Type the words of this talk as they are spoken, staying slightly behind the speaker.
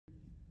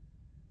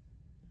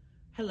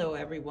Hello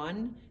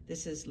everyone,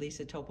 this is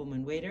Lisa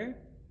Topelmann-Waiter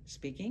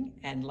speaking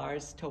and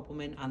Lars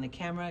Topelmann on the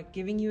camera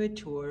giving you a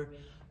tour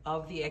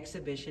of the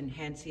exhibition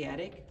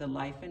Hanseatic, the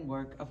life and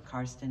work of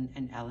Karsten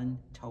and Ellen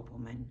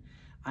Topelmann,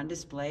 on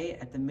display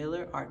at the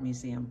Miller Art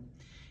Museum.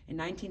 In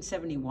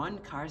 1971,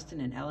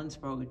 Karsten and Ellen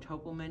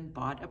Topelmann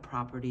bought a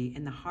property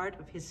in the heart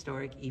of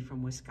historic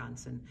Ephraim,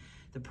 Wisconsin.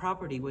 The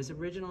property was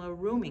originally a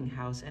rooming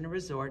house and a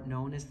resort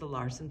known as the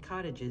Larson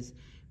Cottages,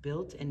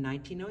 built in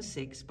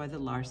 1906 by the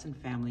Larson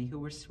family, who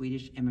were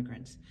Swedish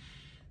immigrants.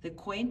 The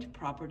quaint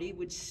property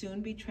would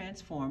soon be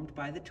transformed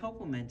by the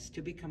Topelmanns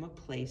to become a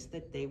place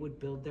that they would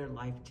build their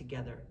life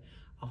together,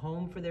 a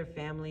home for their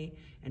family,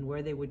 and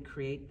where they would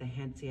create the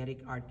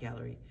Hanseatic Art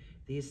Gallery,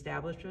 the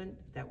establishment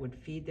that would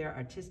feed their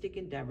artistic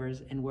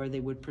endeavors and where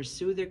they would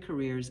pursue their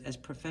careers as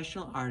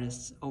professional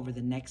artists over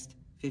the next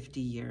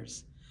 50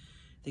 years.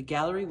 The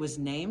gallery was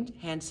named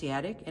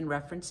Hanseatic in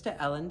reference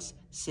to Ellen's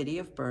city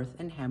of birth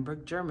in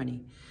Hamburg,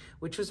 Germany,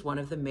 which was one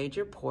of the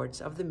major ports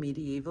of the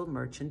medieval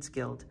merchants'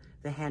 guild,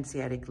 the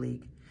Hanseatic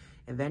League.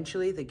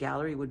 Eventually, the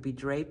gallery would be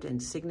draped in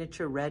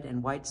signature red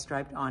and white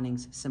striped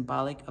awnings,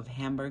 symbolic of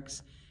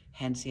Hamburg's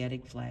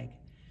Hanseatic flag.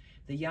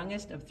 The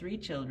youngest of three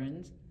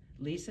children,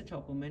 Lisa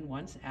Topelmann,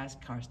 once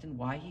asked Karsten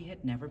why he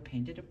had never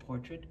painted a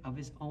portrait of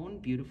his own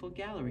beautiful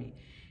gallery.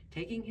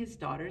 Taking his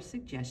daughter's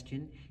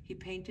suggestion, he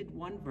painted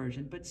one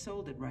version but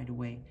sold it right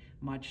away,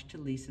 much to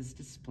Lisa's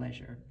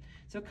displeasure.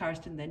 So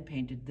Karsten then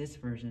painted this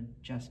version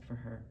just for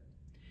her.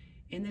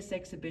 In this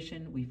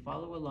exhibition, we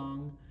follow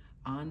along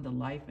on the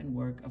life and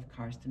work of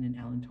Karsten and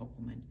Ellen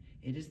Topelmann.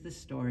 It is the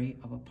story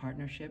of a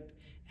partnership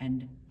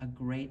and a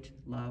great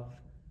love,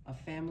 a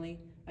family,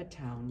 a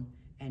town,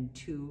 and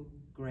two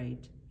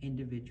great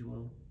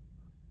individual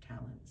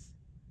talents.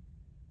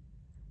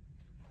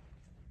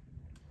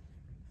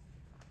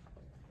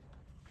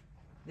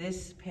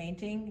 This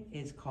painting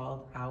is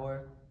called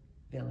Our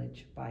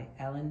Village by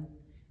Ellen,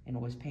 and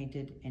it was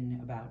painted in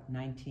about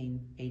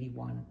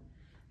 1981.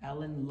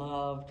 Ellen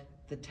loved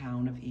the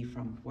town of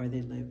Ephraim, where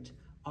they lived,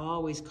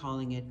 always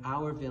calling it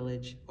Our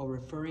Village or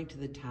referring to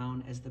the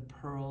town as the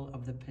Pearl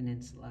of the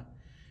Peninsula.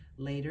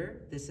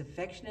 Later, this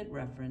affectionate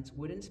reference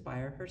would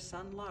inspire her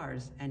son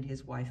Lars and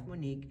his wife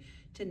Monique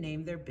to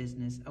name their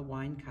business, a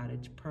wine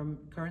cottage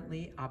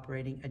currently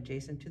operating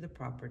adjacent to the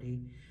property,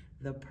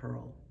 the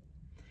Pearl.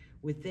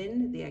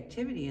 Within the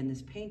activity in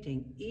this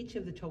painting, each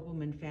of the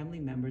Topelmann family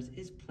members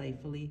is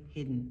playfully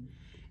hidden.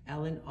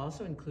 Ellen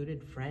also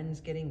included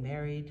friends getting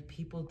married,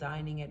 people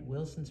dining at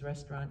Wilson's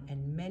restaurant,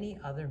 and many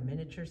other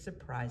miniature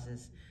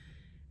surprises.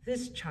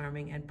 This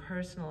charming and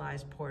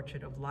personalized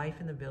portrait of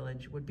life in the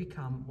village would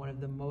become one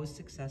of the most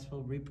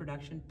successful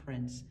reproduction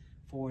prints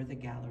for the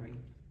gallery.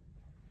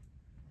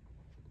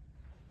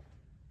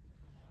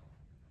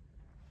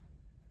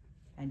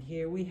 And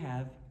here we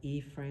have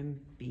Ephraim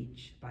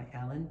Beach by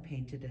Ellen,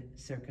 painted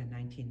circa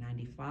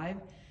 1995.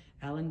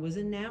 Ellen was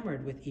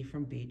enamored with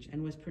Ephraim Beach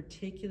and was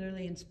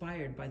particularly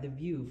inspired by the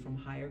view from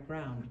higher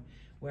ground,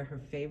 where her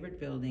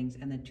favorite buildings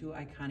and the two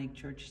iconic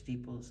church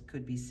steeples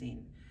could be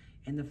seen.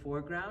 In the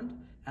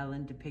foreground,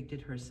 Ellen depicted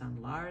her son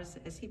Lars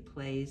as he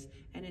plays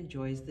and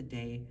enjoys the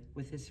day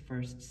with his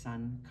first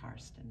son,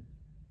 Karsten.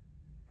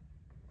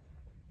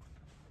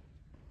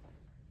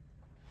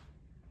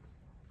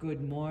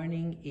 Good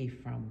morning,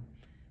 Ephraim.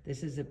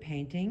 This is a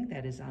painting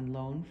that is on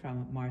loan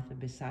from Martha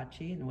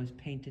Bisacci and was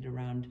painted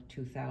around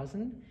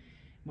 2000.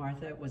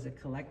 Martha was a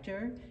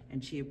collector,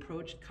 and she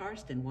approached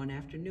Karsten one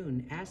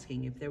afternoon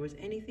asking if there was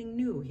anything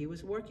new he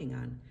was working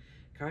on.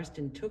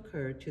 Karsten took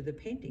her to the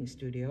painting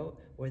studio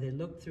where they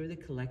looked through the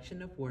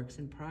collection of works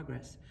in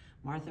progress.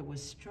 Martha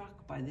was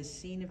struck by this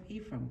scene of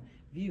Ephraim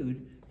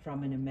viewed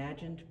from an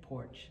imagined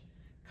porch.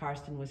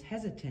 Karsten was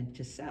hesitant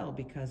to sell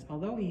because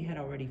although he had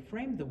already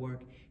framed the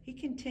work, he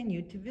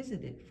continued to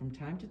visit it from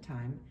time to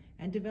time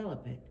and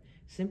develop it,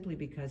 simply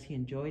because he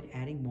enjoyed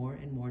adding more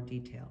and more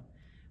detail.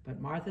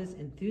 But Martha's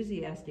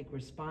enthusiastic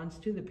response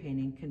to the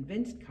painting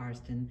convinced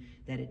Karsten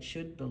that it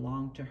should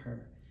belong to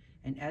her.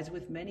 And as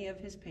with many of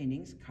his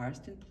paintings,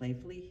 Karsten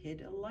playfully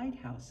hid a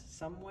lighthouse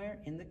somewhere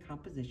in the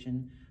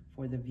composition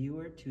for the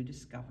viewer to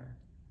discover.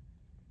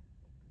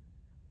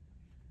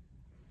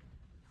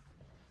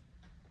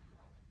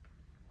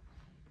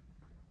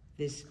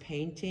 This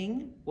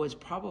painting was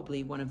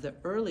probably one of the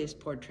earliest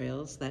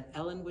portrayals that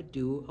Ellen would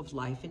do of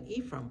life in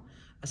Ephraim,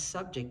 a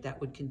subject that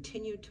would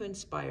continue to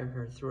inspire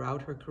her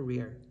throughout her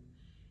career.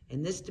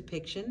 In this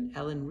depiction,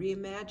 Ellen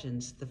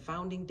reimagines the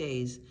founding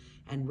days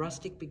and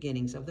rustic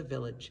beginnings of the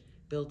village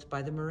built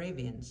by the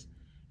Moravians.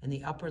 In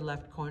the upper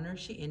left corner,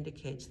 she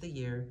indicates the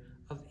year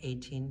of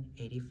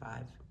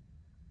 1885.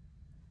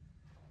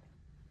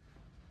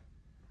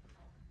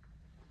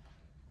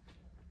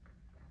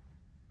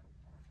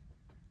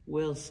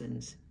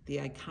 Wilson's, the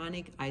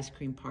iconic ice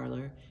cream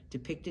parlor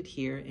depicted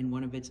here in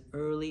one of its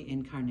early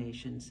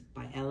incarnations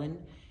by Ellen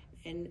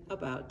in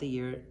about the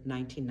year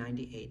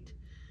 1998.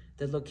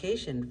 The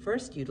location,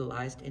 first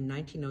utilized in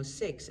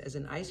 1906 as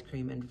an ice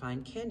cream and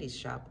fine candies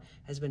shop,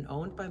 has been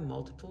owned by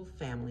multiple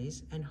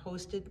families and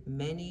hosted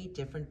many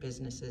different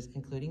businesses,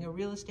 including a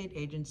real estate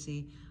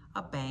agency,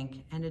 a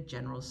bank, and a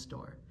general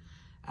store.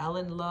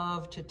 Ellen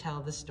loved to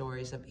tell the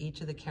stories of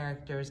each of the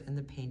characters in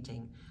the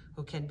painting,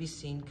 who can be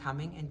seen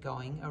coming and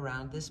going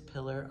around this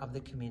pillar of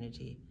the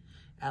community.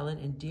 Ellen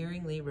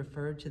endearingly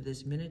referred to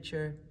the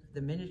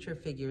miniature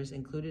figures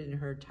included in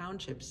her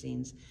township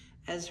scenes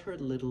as her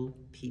little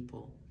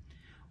people.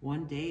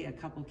 One day, a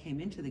couple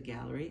came into the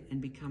gallery, and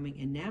becoming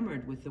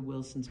enamored with the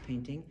Wilsons'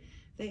 painting,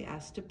 they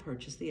asked to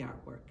purchase the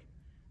artwork.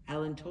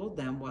 Ellen told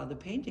them while the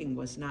painting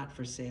was not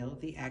for sale,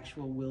 the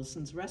actual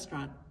Wilsons'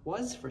 restaurant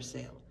was for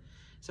sale.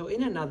 So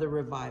in another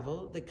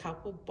revival, the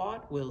couple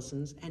bought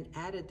Wilsons and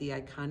added the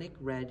iconic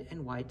red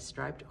and white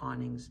striped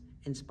awnings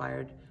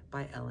inspired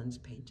by Ellen's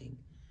painting.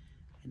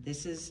 And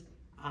this is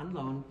on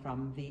loan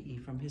from the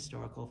Ephraim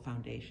Historical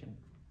Foundation.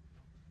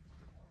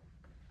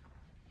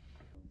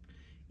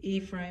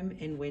 Ephraim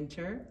in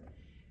Winter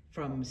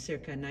from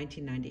circa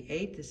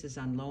 1998. This is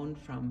on loan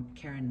from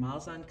Karen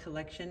Malzahn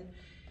collection.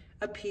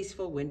 A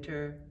peaceful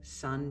winter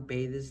sun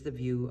bathes the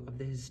view of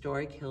the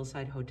historic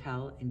hillside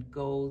hotel in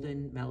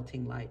golden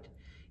melting light.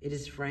 It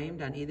is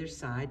framed on either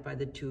side by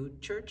the two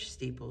church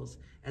steeples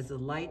as the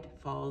light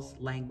falls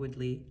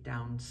languidly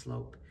down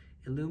slope,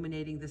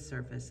 illuminating the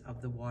surface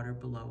of the water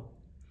below.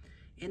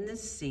 In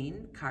this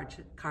scene,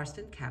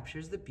 Karsten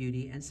captures the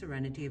beauty and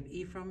serenity of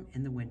Ephraim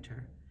in the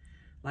winter.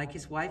 Like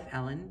his wife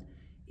Ellen,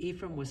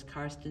 Ephraim was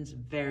Karsten's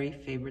very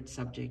favorite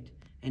subject,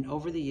 and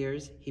over the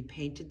years, he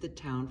painted the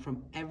town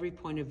from every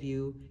point of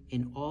view,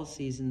 in all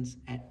seasons,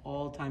 at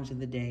all times of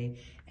the day,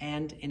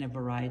 and in a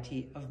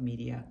variety of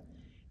media.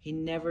 He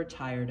never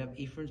tired of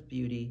Ephraim's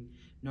beauty,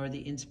 nor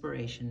the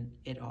inspiration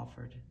it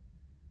offered.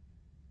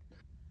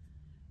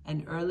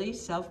 An early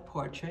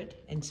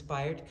self-portrait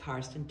inspired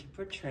Karsten to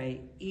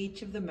portray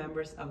each of the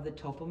members of the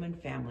Topelmann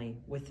family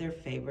with their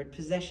favorite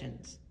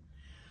possessions.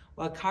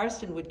 While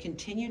Karsten would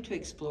continue to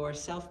explore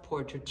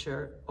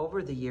self-portraiture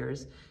over the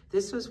years,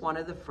 this was one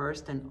of the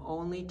first and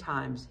only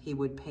times he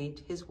would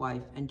paint his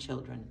wife and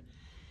children.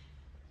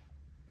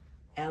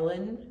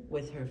 Ellen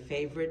with her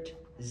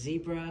favorite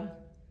zebra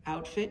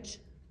outfit,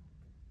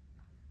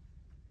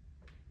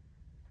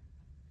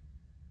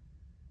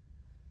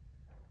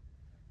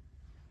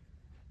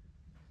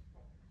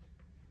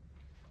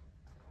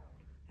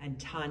 and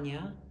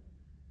Tanya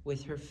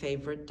with her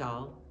favorite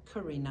doll,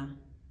 Karina.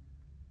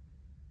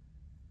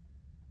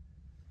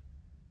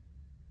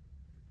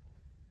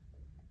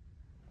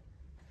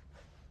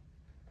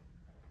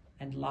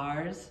 And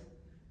Lars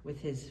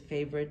with his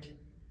favorite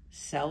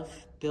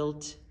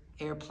self-built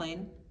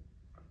airplane,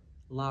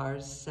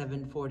 Lars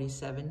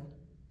 747.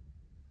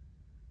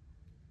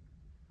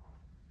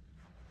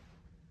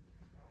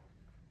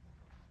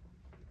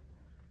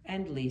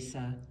 And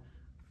Lisa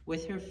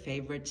with her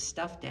favorite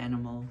stuffed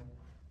animal,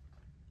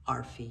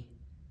 Arfie.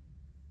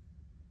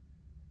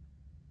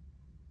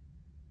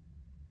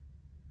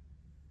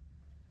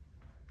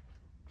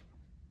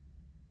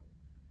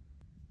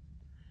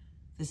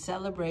 The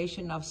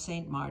Celebration of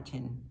St.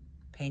 Martin,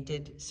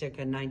 painted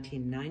circa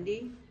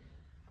 1990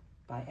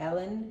 by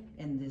Ellen.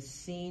 In this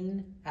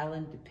scene,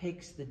 Ellen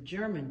depicts the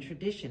German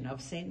tradition of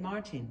St.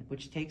 Martin,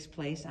 which takes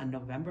place on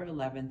November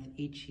 11th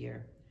each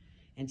year.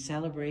 In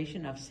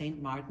celebration of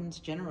St. Martin's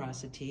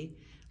generosity,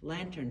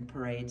 lantern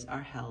parades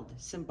are held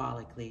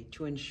symbolically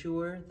to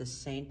ensure the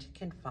saint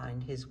can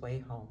find his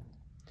way home.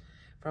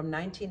 From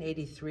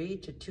 1983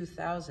 to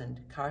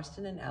 2000,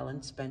 Karsten and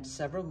Ellen spent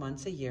several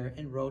months a year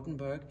in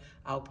Rotenburg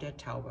auf der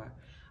Tauber,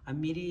 a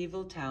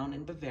medieval town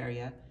in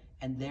Bavaria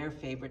and their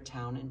favorite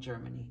town in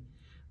Germany.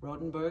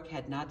 Rotenburg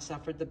had not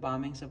suffered the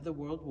bombings of the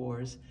World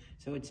Wars,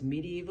 so its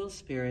medieval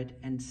spirit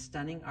and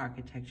stunning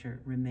architecture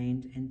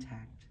remained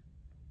intact.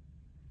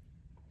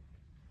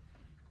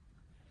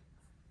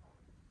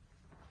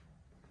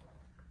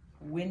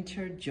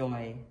 Winter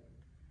Joy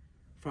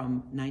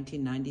from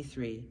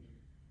 1993.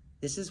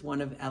 This is one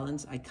of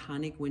Ellen's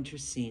iconic winter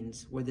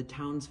scenes where the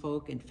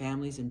townsfolk and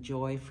families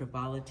enjoy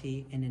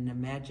frivolity in an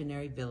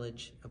imaginary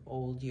village of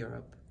old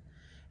Europe.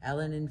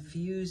 Ellen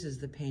infuses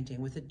the painting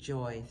with a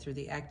joy through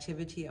the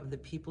activity of the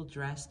people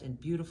dressed in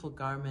beautiful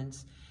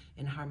garments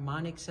in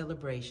harmonic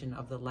celebration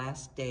of the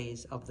last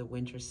days of the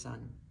winter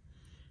sun.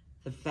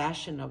 The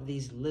fashion of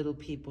these little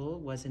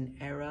people was an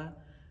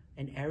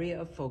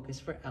area of focus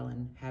for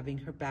Ellen, having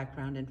her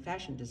background in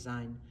fashion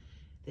design,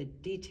 the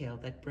detail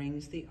that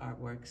brings the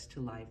artworks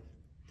to life.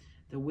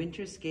 The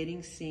winter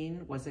skating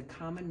scene was a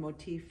common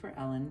motif for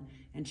Ellen,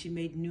 and she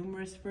made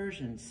numerous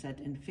versions set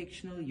in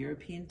fictional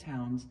European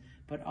towns,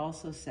 but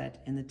also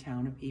set in the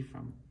town of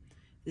Ephraim.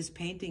 This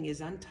painting is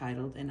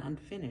untitled and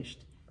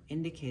unfinished,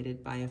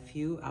 indicated by a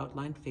few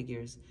outlined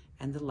figures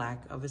and the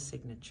lack of a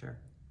signature.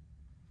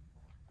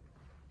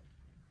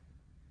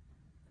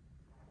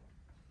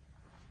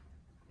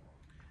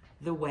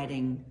 The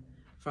Wedding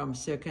from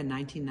circa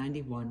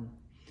 1991.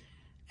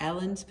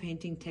 Ellen's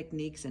painting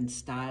techniques and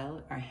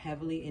style are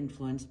heavily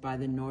influenced by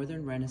the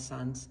Northern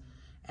Renaissance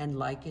and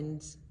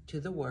likens to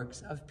the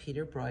works of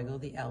Peter Bruegel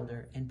the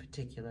Elder in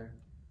particular.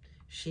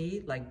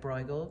 She, like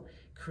Bruegel,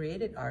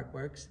 created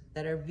artworks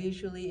that are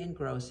visually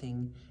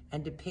engrossing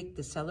and depict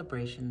the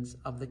celebrations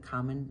of the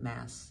common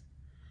mass.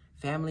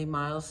 Family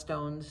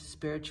milestones,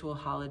 spiritual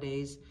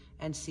holidays,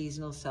 and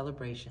seasonal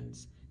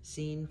celebrations,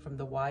 seen from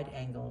the wide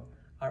angle,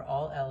 are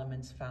all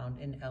elements found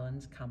in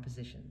Ellen's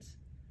compositions.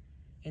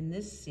 In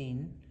this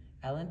scene,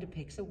 Ellen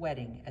depicts a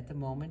wedding at the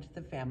moment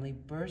the family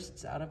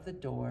bursts out of the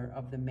door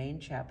of the main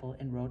chapel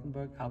in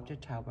Rothenburg auf der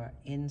Tauber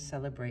in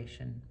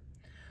celebration.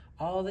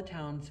 All the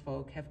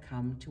townsfolk have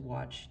come to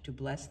watch to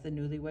bless the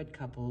newlywed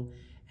couple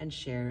and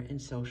share in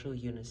social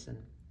unison.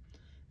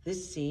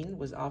 This scene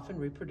was often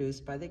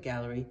reproduced by the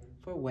gallery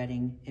for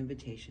wedding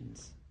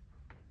invitations.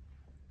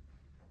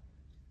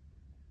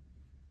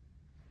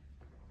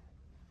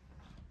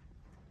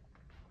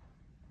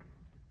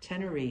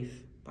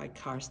 Tenerife by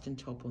Karsten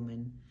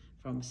Topelmann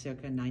from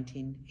circa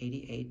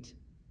 1988.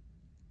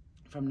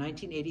 From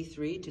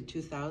 1983 to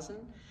 2000,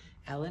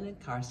 Ellen and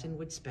Karsten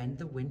would spend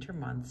the winter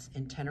months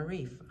in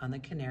Tenerife on the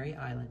Canary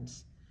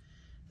Islands.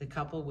 The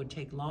couple would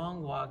take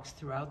long walks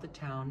throughout the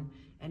town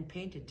and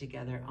paint it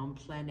together en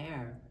plein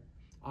air,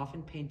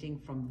 often painting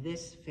from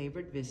this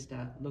favorite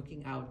vista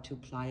looking out to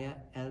Playa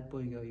El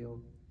Bollo.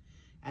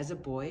 As a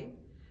boy,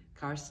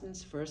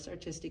 Karsten's first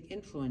artistic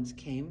influence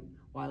came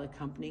while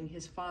accompanying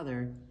his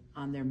father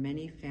on their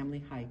many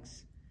family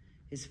hikes.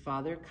 His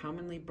father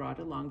commonly brought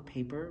along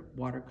paper,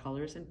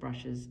 watercolors, and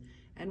brushes,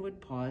 and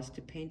would pause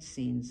to paint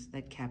scenes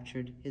that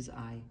captured his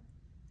eye.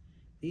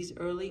 These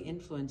early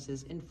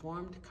influences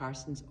informed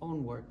Karsten's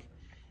own work,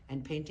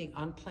 and painting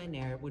en plein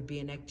air would be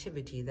an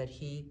activity that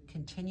he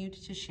continued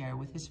to share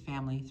with his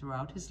family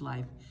throughout his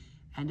life,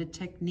 and a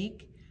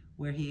technique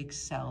where he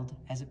excelled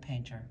as a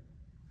painter.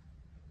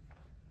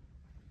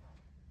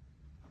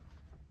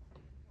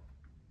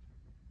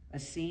 A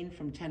scene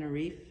from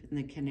Tenerife in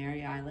the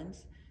Canary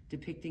Islands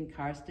depicting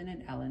Karsten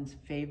and Ellen's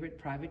favorite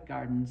private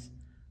gardens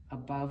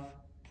above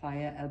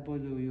Playa El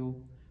Bollo,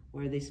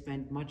 where they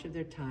spent much of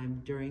their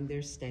time during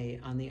their stay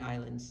on the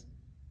islands.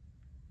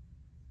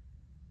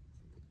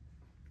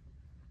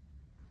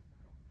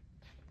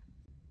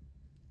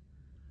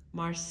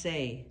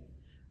 Marseille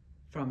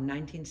from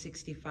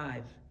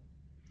 1965.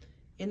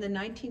 In the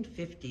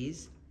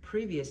 1950s,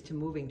 previous to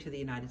moving to the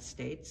United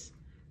States,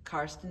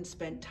 Karsten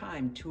spent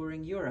time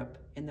touring Europe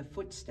in the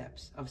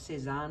footsteps of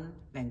Cézanne,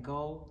 Van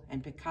Gogh,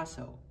 and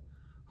Picasso,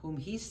 whom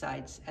he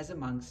cites as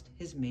amongst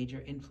his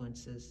major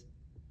influences.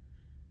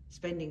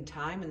 Spending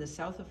time in the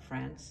south of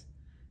France,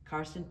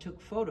 Karsten took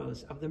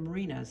photos of the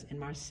marinas in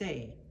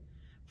Marseille,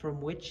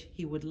 from which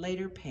he would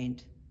later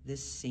paint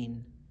this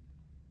scene.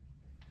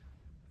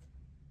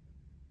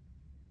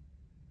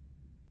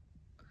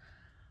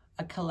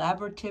 A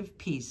collaborative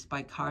piece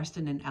by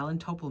Karsten and Ellen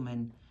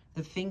Topelmann,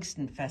 the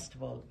Pfingsten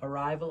Festival,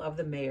 Arrival of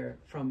the Mayor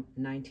from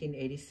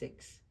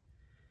 1986.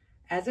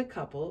 As a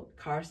couple,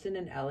 Karsten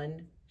and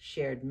Ellen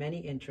shared many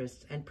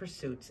interests and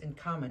pursuits in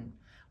common,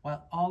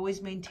 while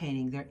always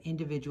maintaining their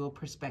individual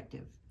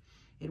perspective.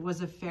 It was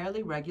a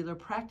fairly regular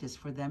practice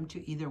for them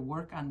to either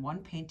work on one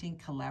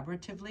painting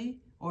collaboratively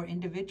or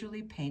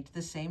individually paint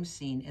the same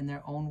scene in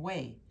their own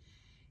way.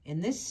 In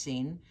this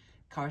scene,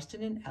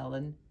 Karsten and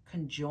Ellen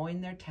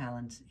conjoin their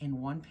talents in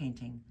one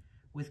painting,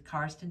 with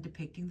Karsten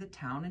depicting the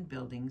town and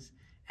buildings,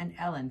 and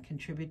Ellen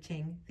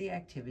contributing the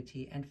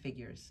activity and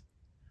figures.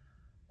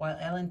 While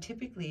Ellen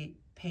typically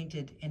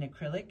painted in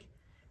acrylic,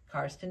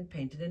 Karsten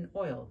painted in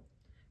oil.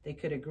 They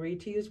could agree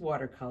to use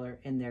watercolor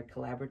in their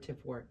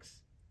collaborative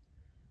works.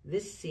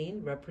 This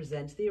scene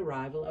represents the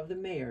arrival of the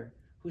mayor,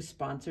 who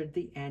sponsored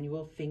the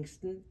annual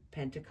Pfingsten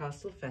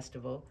Pentecostal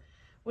Festival,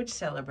 which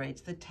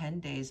celebrates the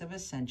 10 days of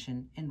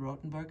Ascension in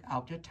Rothenburg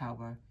auf der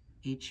Tauber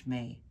each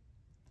May.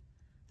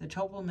 The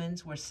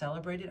Topelmanns were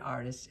celebrated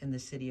artists in the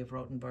city of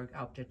Rothenburg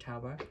auf der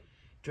Tauber.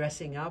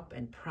 Dressing up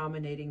and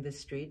promenading the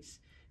streets,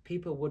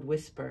 people would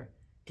whisper,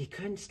 "Die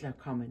Künstler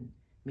kommen,"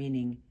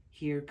 meaning,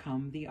 "Here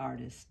come the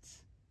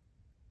artists."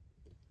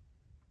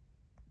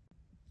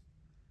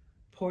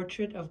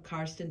 Portrait of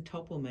Karsten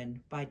Topelmann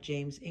by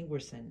James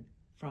Ingerson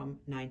from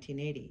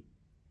 1980.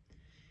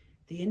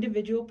 The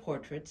individual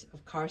portraits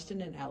of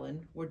Karsten and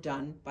Ellen were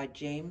done by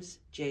James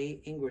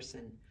J.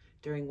 Ingerson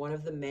during one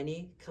of the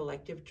many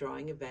collective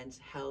drawing events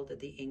held at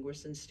the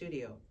Ingerson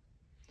studio.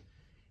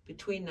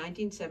 Between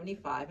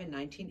 1975 and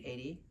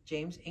 1980,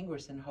 James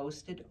Ingerson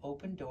hosted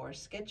open-door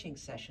sketching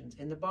sessions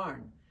in the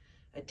barn,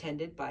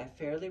 attended by a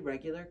fairly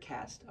regular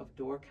cast of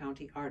Door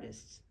County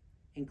artists,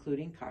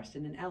 including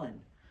Karsten and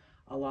Ellen,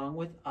 along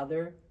with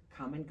other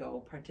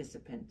come-and-go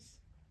participants.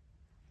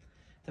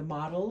 The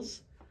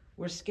models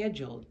were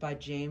scheduled by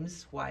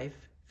James'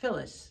 wife,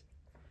 Phyllis,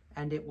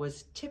 and it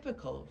was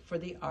typical for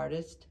the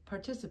artist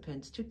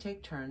participants to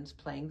take turns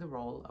playing the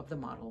role of the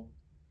model.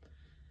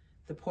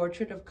 The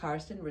portrait of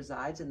Karsten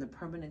resides in the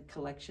permanent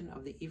collection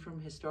of the Ephraim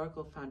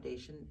Historical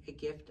Foundation, a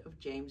gift of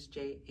James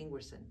J.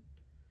 Ingerson.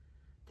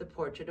 The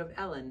portrait of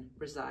Ellen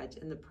resides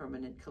in the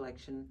permanent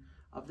collection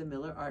of the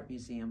Miller Art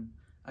Museum,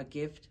 a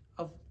gift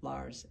of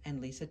Lars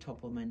and Lisa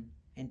Topelmann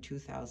in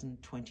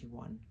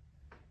 2021.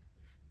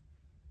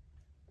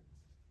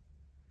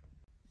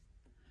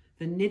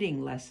 The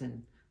Knitting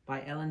Lesson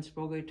by Ellen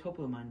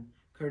Topelmann,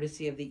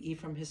 courtesy of the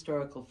Ephraim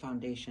Historical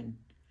Foundation.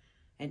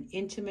 An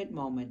intimate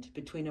moment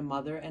between a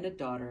mother and a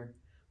daughter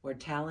where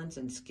talents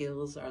and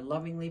skills are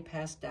lovingly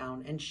passed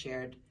down and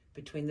shared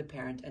between the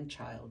parent and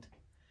child.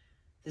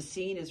 The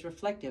scene is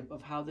reflective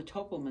of how the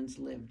Topelmanns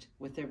lived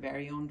with their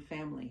very own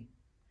family.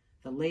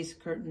 The lace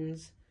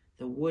curtains,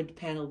 the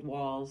wood-paneled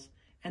walls,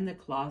 and the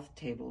cloth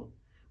table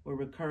were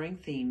recurring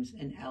themes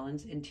in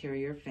Ellen's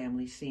interior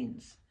family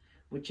scenes,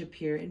 which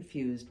appear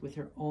infused with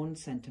her own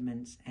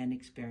sentiments and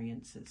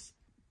experiences.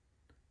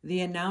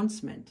 The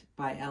Announcement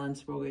by Ellen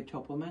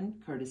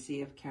Topelmann,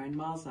 courtesy of Karen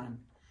Malzahn.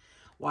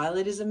 While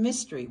it is a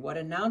mystery what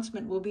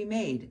announcement will be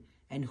made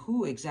and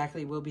who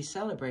exactly will be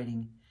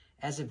celebrating,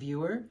 as a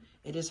viewer,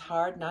 it is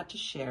hard not to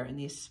share in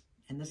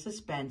the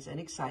suspense and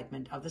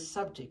excitement of the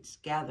subjects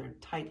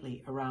gathered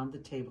tightly around the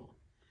table.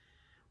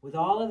 With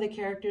all of the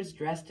characters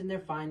dressed in their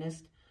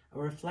finest, a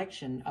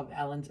reflection of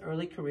Ellen's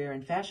early career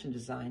in fashion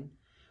design,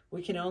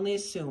 we can only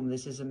assume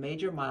this is a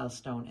major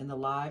milestone in the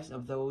lives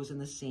of those in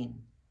the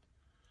scene.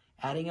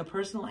 Adding a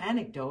personal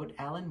anecdote,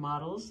 Ellen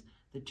models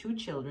the two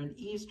children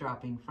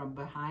eavesdropping from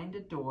behind a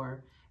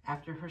door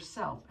after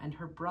herself and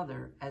her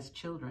brother as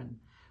children,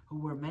 who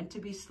were meant to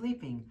be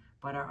sleeping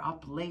but are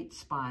up late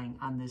spying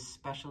on this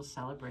special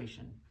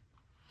celebration.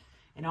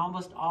 In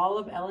almost all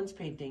of Ellen's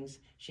paintings,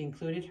 she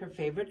included her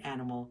favorite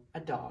animal, a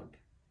dog.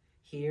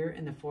 Here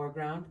in the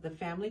foreground, the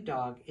family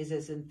dog is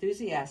as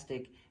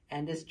enthusiastic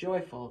and as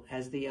joyful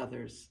as the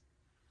others.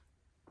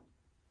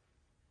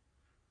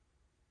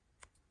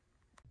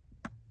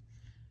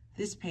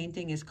 This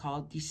painting is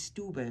called Die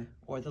Stube,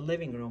 or The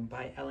Living Room,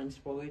 by Ellen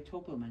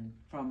Topelmann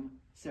from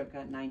circa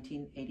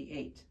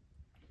 1988.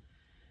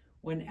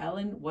 When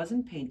Ellen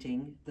wasn't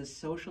painting the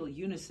social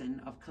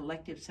unison of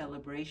collective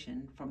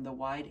celebration from the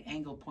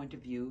wide-angle point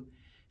of view,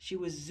 she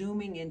was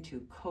zooming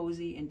into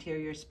cozy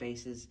interior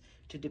spaces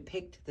to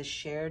depict the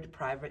shared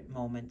private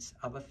moments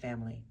of a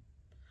family.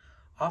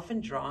 Often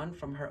drawn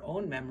from her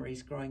own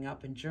memories growing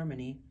up in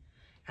Germany,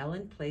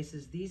 Ellen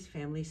places these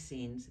family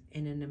scenes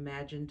in an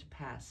imagined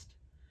past.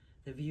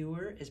 The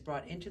viewer is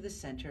brought into the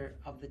center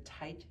of the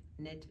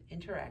tight-knit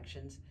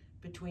interactions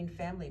between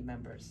family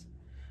members,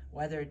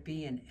 whether it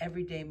be an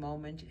everyday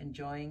moment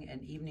enjoying an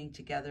evening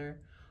together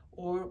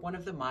or one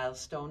of the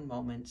milestone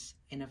moments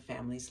in a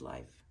family's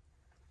life.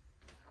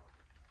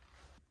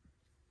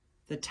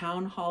 The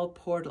Town Hall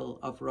Portal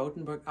of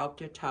Rothenburg auf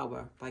der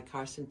Tauber by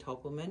Karsten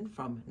Topelmann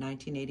from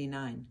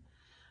 1989.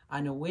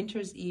 On a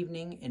winter's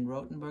evening in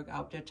Rothenburg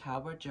auf der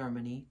Tauber,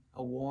 Germany,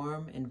 a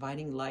warm,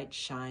 inviting light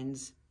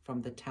shines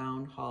from the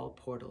Town Hall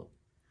portal.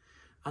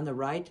 On the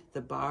right,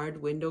 the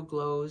barred window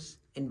glows,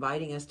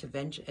 inviting us to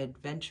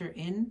adventure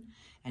in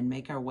and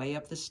make our way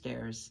up the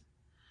stairs.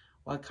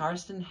 While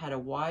Karsten had a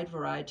wide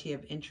variety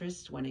of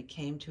interests when it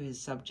came to his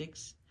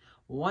subjects,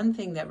 one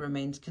thing that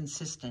remains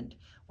consistent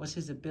was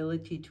his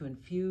ability to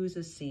infuse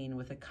a scene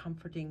with a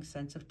comforting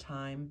sense of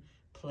time,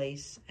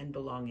 place, and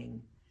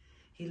belonging.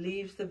 He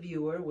leaves the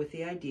viewer with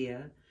the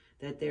idea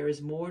that there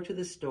is more to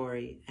the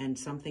story and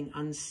something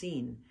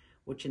unseen,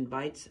 which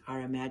invites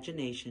our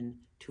imagination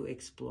to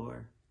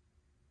explore.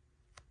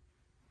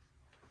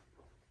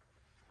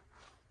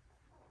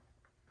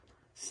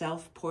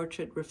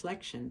 Self-Portrait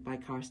Reflection by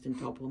Karsten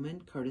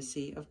Topelmann,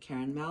 courtesy of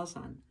Karen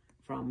Malzahn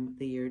from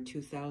the year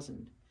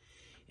 2000.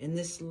 In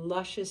this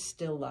luscious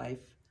still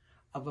life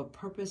of a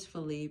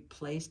purposefully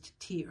placed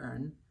tea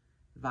urn,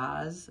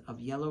 vase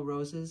of yellow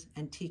roses,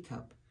 and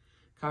teacup,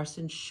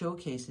 Karsten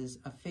showcases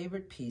a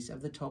favorite piece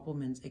of the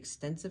Topelmanns'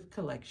 extensive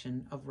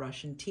collection of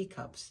Russian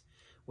teacups,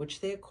 which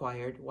they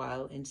acquired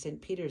while in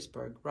St.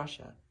 Petersburg,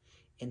 Russia,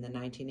 in the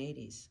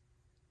 1980s.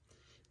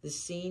 The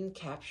scene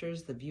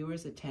captures the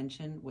viewer's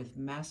attention with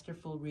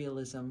masterful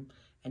realism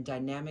and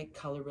dynamic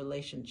color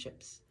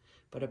relationships,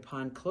 but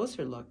upon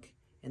closer look,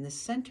 in the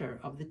center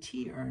of the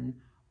tea urn,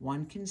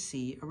 one can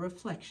see a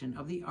reflection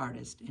of the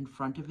artist in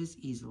front of his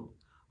easel,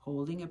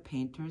 holding a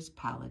painter's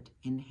palette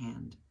in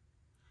hand.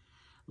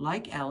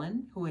 Like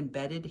Ellen, who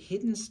embedded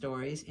hidden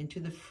stories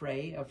into the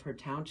fray of her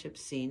township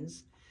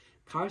scenes,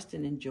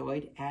 Karsten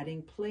enjoyed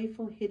adding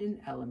playful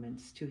hidden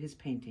elements to his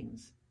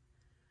paintings.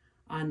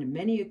 On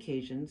many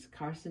occasions,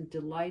 Karsten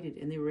delighted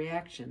in the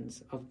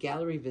reactions of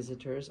gallery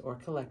visitors or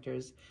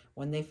collectors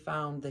when they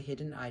found the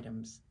hidden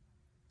items.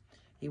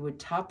 He would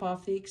top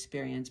off the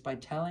experience by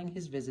telling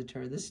his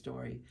visitor the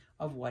story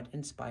of what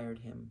inspired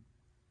him.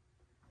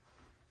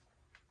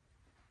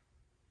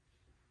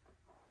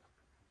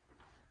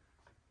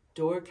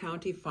 Door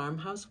County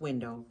Farmhouse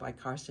Window by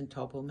Karsten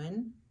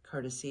Topelmann,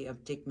 courtesy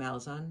of Dick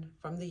Malzahn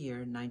from the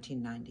year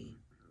 1990.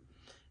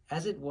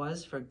 As it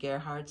was for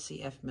Gerhard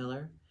C.F.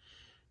 Miller,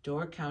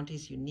 Door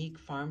County's unique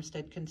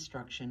farmstead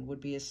construction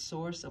would be a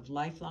source of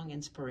lifelong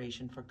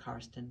inspiration for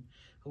Karsten,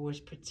 who was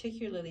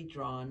particularly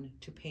drawn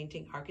to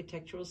painting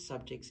architectural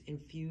subjects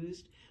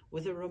infused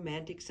with a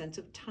romantic sense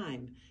of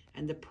time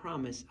and the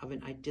promise of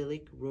an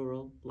idyllic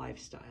rural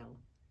lifestyle.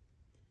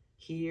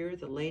 Here,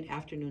 the late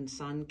afternoon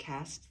sun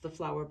casts the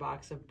flower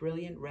box of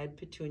brilliant red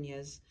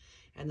petunias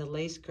and the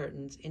lace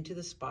curtains into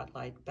the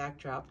spotlight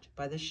backdropped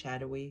by the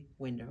shadowy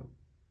window,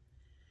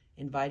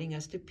 inviting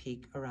us to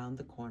peek around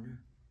the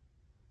corner.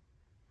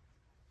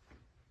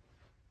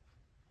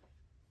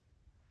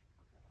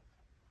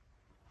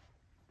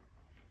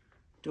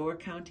 Door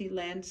County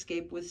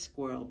Landscape with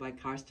Squirrel by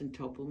Karsten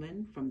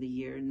Topelmann from the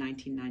year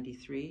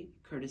 1993,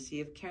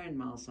 courtesy of Karen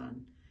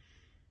Malzahn.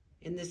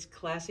 In this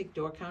classic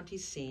Door County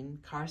scene,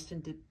 Karsten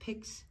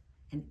depicts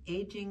an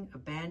aging,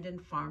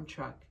 abandoned farm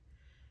truck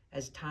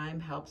as time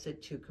helps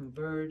it to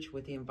converge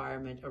with the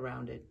environment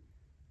around it.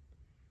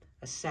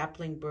 A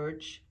sapling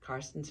birch,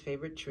 Karsten's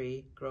favorite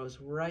tree, grows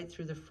right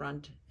through the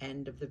front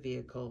end of the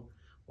vehicle,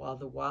 while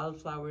the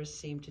wildflowers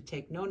seem to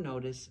take no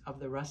notice of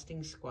the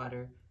rusting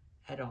squatter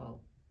at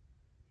all.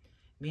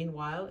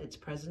 Meanwhile, its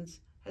presence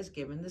has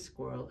given the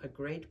squirrel a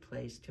great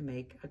place to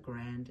make a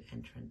grand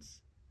entrance.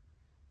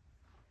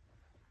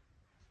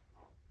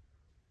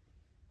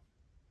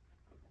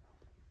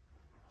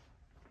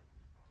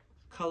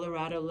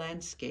 Colorado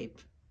Landscape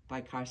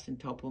by Karsten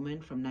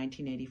Topelmann from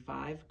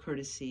 1985,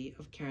 courtesy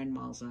of Karen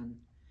Malzahn.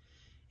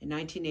 In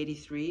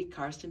 1983,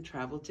 Karsten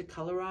traveled to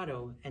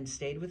Colorado and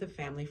stayed with a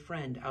family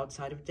friend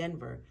outside of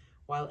Denver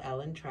while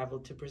Ellen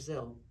traveled to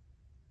Brazil.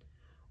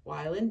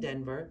 While in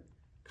Denver,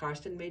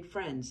 Karsten made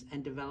friends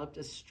and developed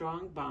a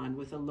strong bond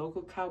with a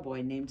local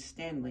cowboy named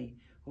Stanley,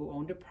 who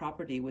owned a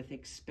property with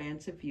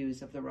expansive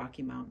views of the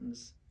Rocky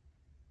Mountains.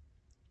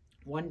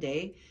 One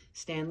day,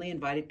 Stanley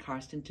invited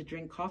Karsten to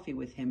drink coffee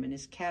with him in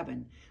his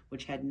cabin,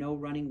 which had no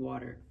running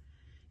water.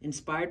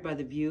 Inspired by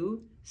the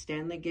view,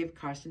 Stanley gave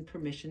Karsten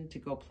permission to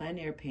go plein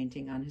air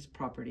painting on his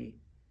property.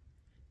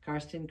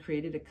 Karsten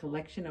created a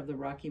collection of the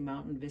Rocky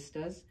Mountain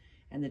vistas,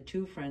 and the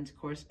two friends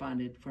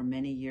corresponded for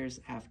many years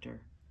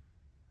after.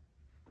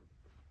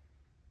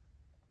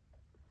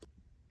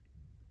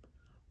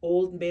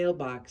 Old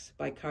Mailbox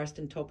by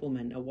Karsten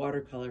Topelmann, a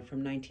watercolor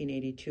from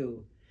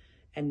 1982,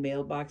 and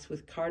Mailbox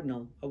with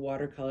Cardinal, a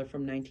watercolor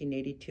from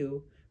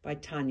 1982 by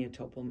Tanya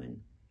Topelmann.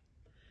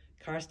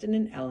 Karsten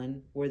and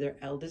Ellen were their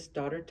eldest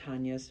daughter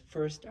Tanya's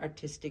first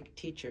artistic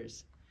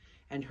teachers,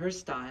 and her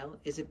style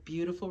is a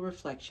beautiful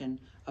reflection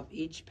of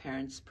each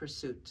parent's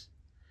pursuit.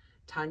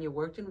 Tanya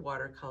worked in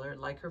watercolor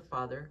like her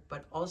father,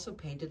 but also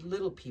painted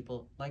little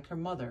people like her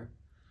mother.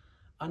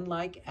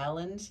 Unlike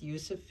Ellen's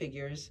use of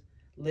figures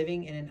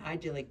living in an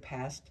idyllic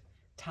past,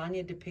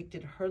 Tanya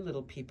depicted her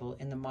little people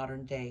in the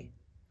modern day.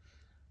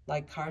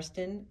 Like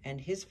Karsten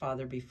and his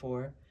father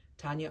before,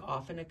 Tanya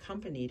often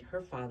accompanied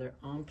her father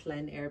en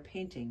plein air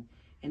painting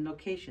in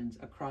locations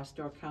across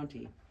Door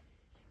County.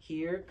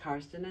 Here,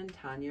 Karsten and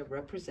Tanya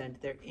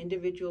represent their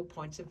individual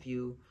points of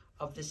view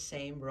of the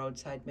same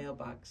roadside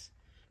mailbox,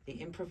 the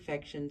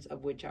imperfections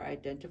of which are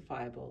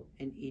identifiable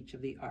in each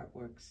of the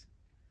artworks.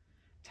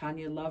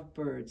 Tanya loved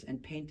birds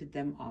and painted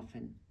them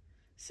often.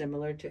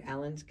 Similar to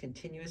Ellen's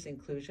continuous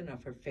inclusion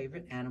of her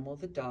favorite animal,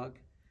 the dog,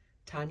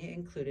 Tanya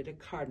included a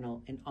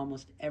cardinal in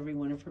almost every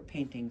one of her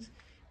paintings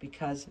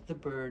because the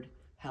bird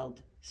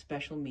held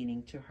special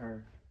meaning to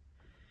her.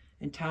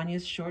 In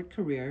Tanya's short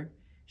career,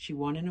 she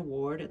won an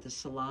award at the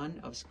Salon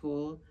of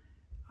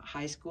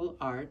High School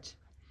Art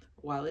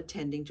while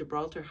attending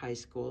Gibraltar High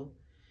School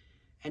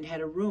and had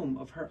a room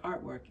of her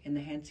artwork in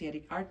the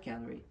Hanseatic Art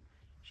Gallery.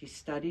 She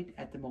studied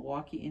at the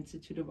Milwaukee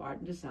Institute of Art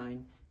and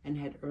Design and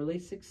had early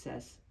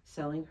success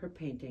selling her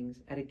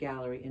paintings at a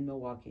gallery in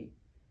Milwaukee.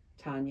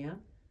 Tanya,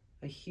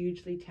 a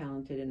hugely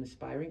talented and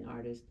aspiring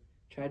artist,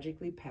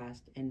 tragically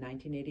passed in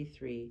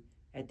 1983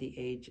 at the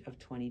age of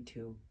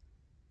 22.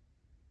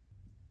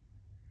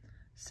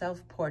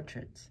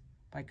 Self-Portraits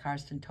by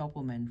Karsten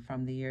Topelmann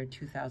from the year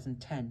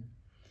 2010.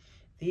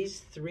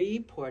 These three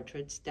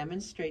portraits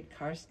demonstrate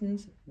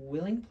Karsten's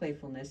willing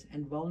playfulness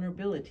and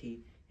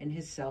vulnerability in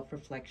his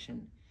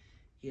self-reflection.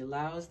 He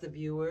allows the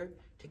viewer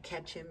to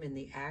catch him in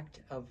the act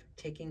of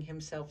taking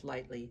himself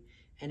lightly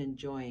and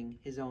enjoying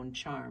his own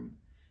charm,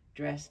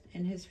 dressed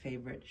in his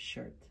favorite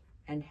shirt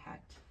and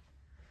hat.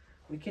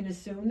 We can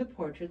assume the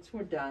portraits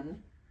were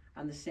done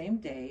on the same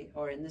day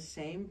or in the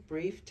same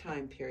brief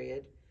time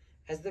period,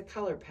 as the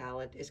color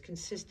palette is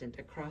consistent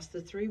across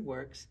the three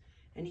works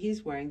and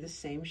he's wearing the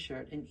same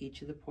shirt in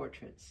each of the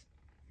portraits.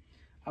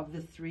 Of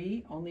the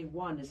three, only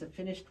one is a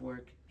finished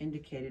work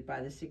indicated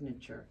by the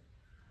signature.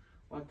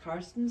 While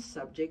Karsten's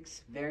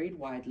subjects varied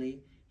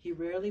widely, he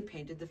rarely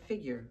painted the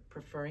figure,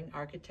 preferring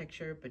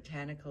architecture,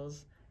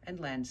 botanicals, and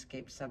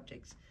landscape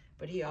subjects,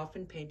 but he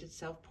often painted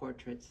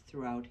self-portraits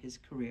throughout his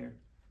career.